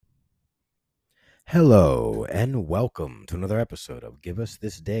Hello and welcome to another episode of Give Us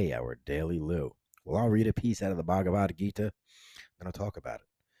This Day, our Daily Lou. Well, I'll read a piece out of the Bhagavad Gita and I'll talk about it.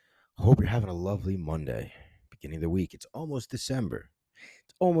 I hope you're having a lovely Monday, beginning of the week. It's almost December.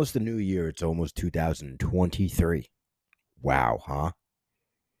 It's almost the new year. It's almost 2023. Wow, huh?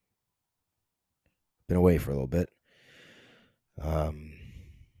 Been away for a little bit. Um,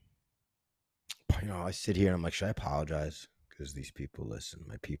 I sit here and I'm like, should I apologize? Because these people listen.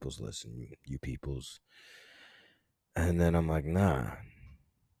 My peoples listen. You peoples. And then I'm like, nah.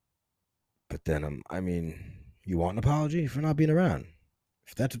 But then you want an apology for not being around?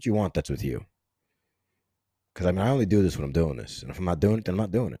 If that's what you want, that's with you. Because I only do this when I'm doing this. And if I'm not doing it, then I'm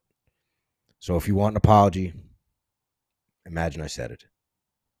not doing it. So if you want an apology, imagine I said it.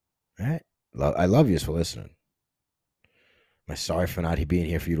 All right? I love you for listening. Am I sorry for not being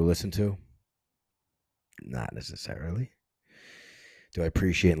here for you to listen to? Not necessarily. Do I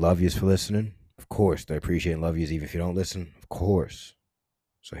appreciate and love you for listening? Of course. Do I appreciate and love you even if you don't listen? Of course.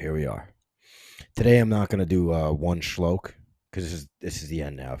 So here we are. Today I'm not going to do one shlok because this is the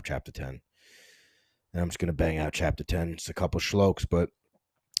end now of chapter 10. And I'm just going to bang out chapter 10. It's a couple shloks, but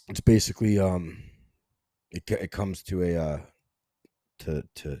it's basically it comes to a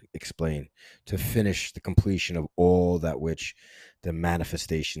to explain, to finish the completion of all that which the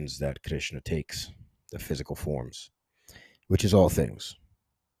manifestations that Krishna takes, the physical forms, which is all things,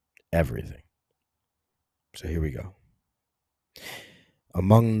 everything. So here we go.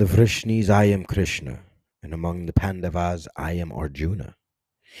 Among the Vrishnis I am Krishna, and among the Pandavas I am Arjuna.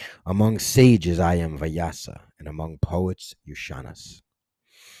 Among sages I am Vyasa, and among poets Yushanas.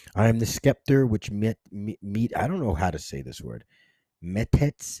 I am the scepter which I don't know how to say this word,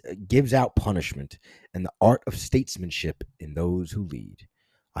 metets, gives out punishment, and the art of statesmanship in those who lead.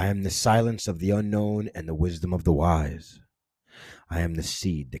 I am the silence of the unknown and the wisdom of the wise. I am the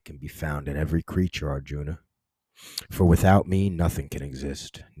seed that can be found in every creature, Arjuna. For without me, nothing can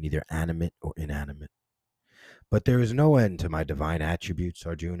exist, neither animate or inanimate. But there is no end to my divine attributes,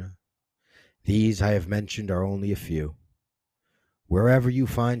 Arjuna. These I have mentioned are only a few. Wherever you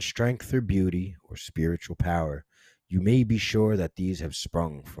find strength or beauty or spiritual power, you may be sure that these have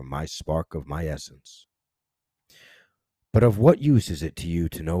sprung from my spark of my essence. But of what use is it to you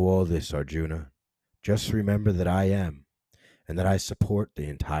to know all this, Arjuna? Just remember that I am, and that I support the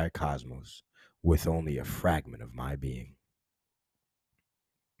entire cosmos with only a fragment of my being.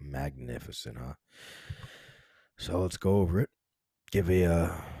 Magnificent, huh? So let's go over it.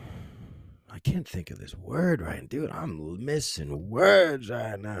 I can't think of this word right, dude. I'm missing words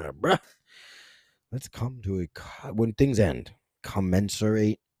right now, bruh. Let's come to when things end.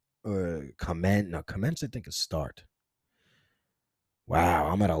 Commensurate or comment. No, commence I think is start. Wow,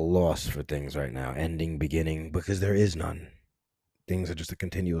 I'm at a loss for things right now. Ending, beginning, because there is none. Things are just a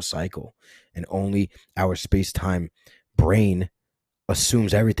continuous cycle. And only our space-time brain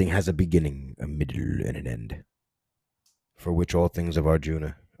assumes everything has a beginning, a middle, and an end. For which all things of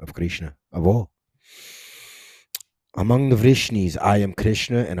Arjuna, of Krishna, of all. Among the Vrishnis, I am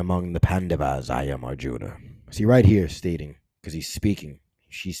Krishna, and among the Pandavas, I am Arjuna. See, right here stating, because he's speaking,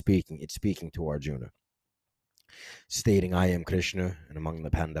 she's speaking, it's speaking to Arjuna, stating, I am Krishna, and among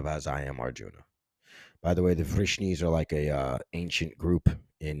the Pandavas, I am Arjuna. By the way, the Vrishnis are like a ancient group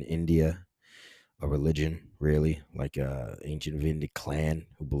in India, a religion, really, like a ancient Vedic clan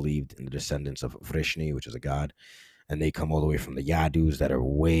who believed in the descendants of Vrishni, which is a god. And they come all the way from the Yadus that are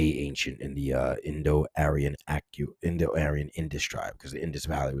way ancient in the Indo-Aryan Indus tribe, because the Indus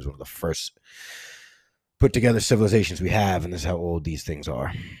Valley was one of the first put together civilizations we have, and this is how old these things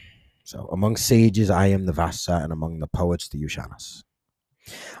are. So among sages, I am the Vasa, and among the poets, the Yushanas.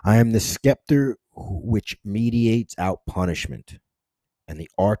 I am the scepter which mediates out punishment, and the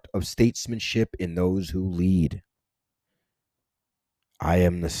art of statesmanship in those who lead. I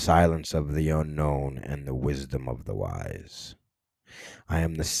am the silence of the unknown and the wisdom of the wise. I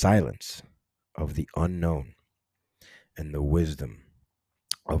am the silence of the unknown and the wisdom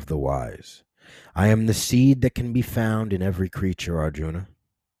of the wise. I am the seed that can be found in every creature, Arjuna.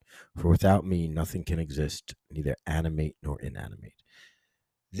 For without me, nothing can exist, neither animate nor inanimate.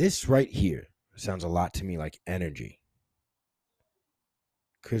 This right here sounds a lot to me like energy,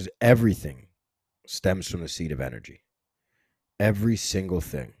 because everything stems from the seed of energy. Every single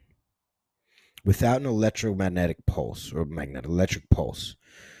thing. Without an electromagnetic pulse or electric pulse,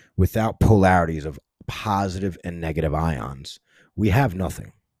 without polarities of positive and negative ions, we have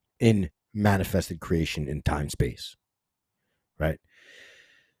nothing in manifested creation in time space, right?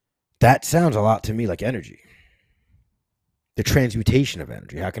 That sounds a lot to me like energy. The transmutation of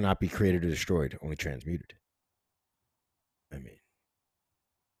energy. How can it not be created or destroyed, only transmuted? I mean,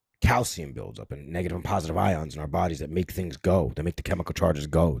 calcium builds up and negative and positive ions in our bodies that make things go, that make the chemical charges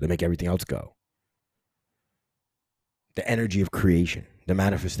go, that make everything else go. The energy of creation, the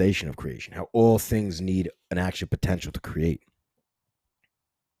manifestation of creation, how all things need an action potential to create.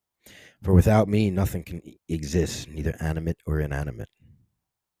 For without me, nothing can exist, neither animate or inanimate.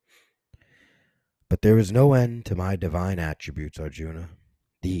 But there is no end to my divine attributes, Arjuna.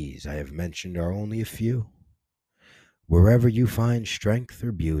 These I have mentioned are only a few. Wherever you find strength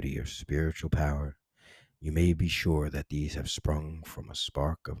or beauty or spiritual power, you may be sure that these have sprung from a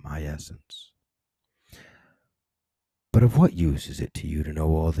spark of my essence. But of what use is it to you to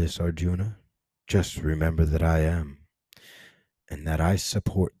know all this, Arjuna? Just remember that I am, and that I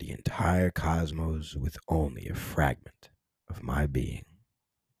support the entire cosmos with only a fragment of my being.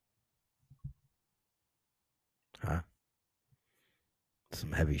 Huh?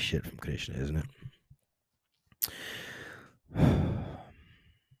 Some heavy shit from Krishna, isn't it? I'm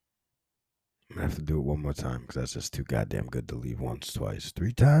gonna have to do it one more time because that's just too goddamn good to leave once, twice,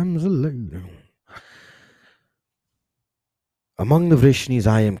 3 times a later. Among the Vrishnis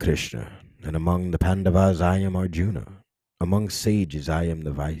I am Krishna, and among the Pandavas I am Arjuna. Among sages I am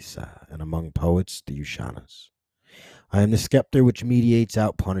the Vaisa, and among poets the Ushanas. I am the scepter which mediates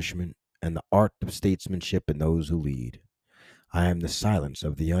out punishment, and the art of statesmanship in those who lead. I am the silence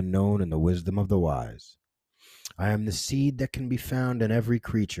of the unknown and the wisdom of the wise. I am the seed that can be found in every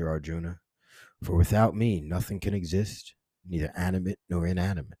creature, Arjuna. For without me, nothing can exist, neither animate nor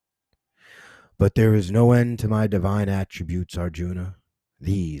inanimate. But there is no end to my divine attributes, Arjuna.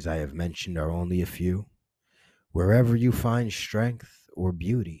 These I have mentioned are only a few. Wherever you find strength or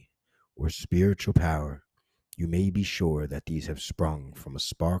beauty or spiritual power, you may be sure that these have sprung from a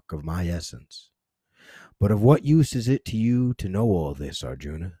spark of my essence. But of what use is it to you to know all this,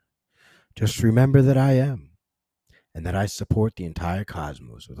 Arjuna? Just remember that I am, and that I support the entire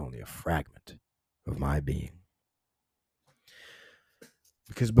cosmos with only a fragment of my being.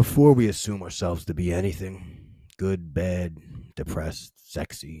 Because before we assume ourselves to be anything, good, bad, depressed,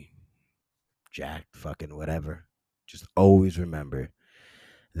 sexy, jacked, fucking whatever, just always remember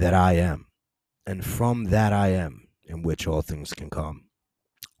that I am. And from that I am, in which all things can come,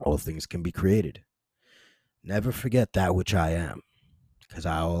 all things can be created. Never forget that which I am, because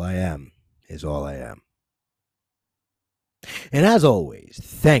all I am is all I am. And as always,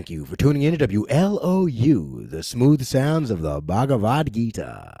 thank you for tuning in to WLOU, the smooth sounds of the Bhagavad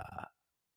Gita.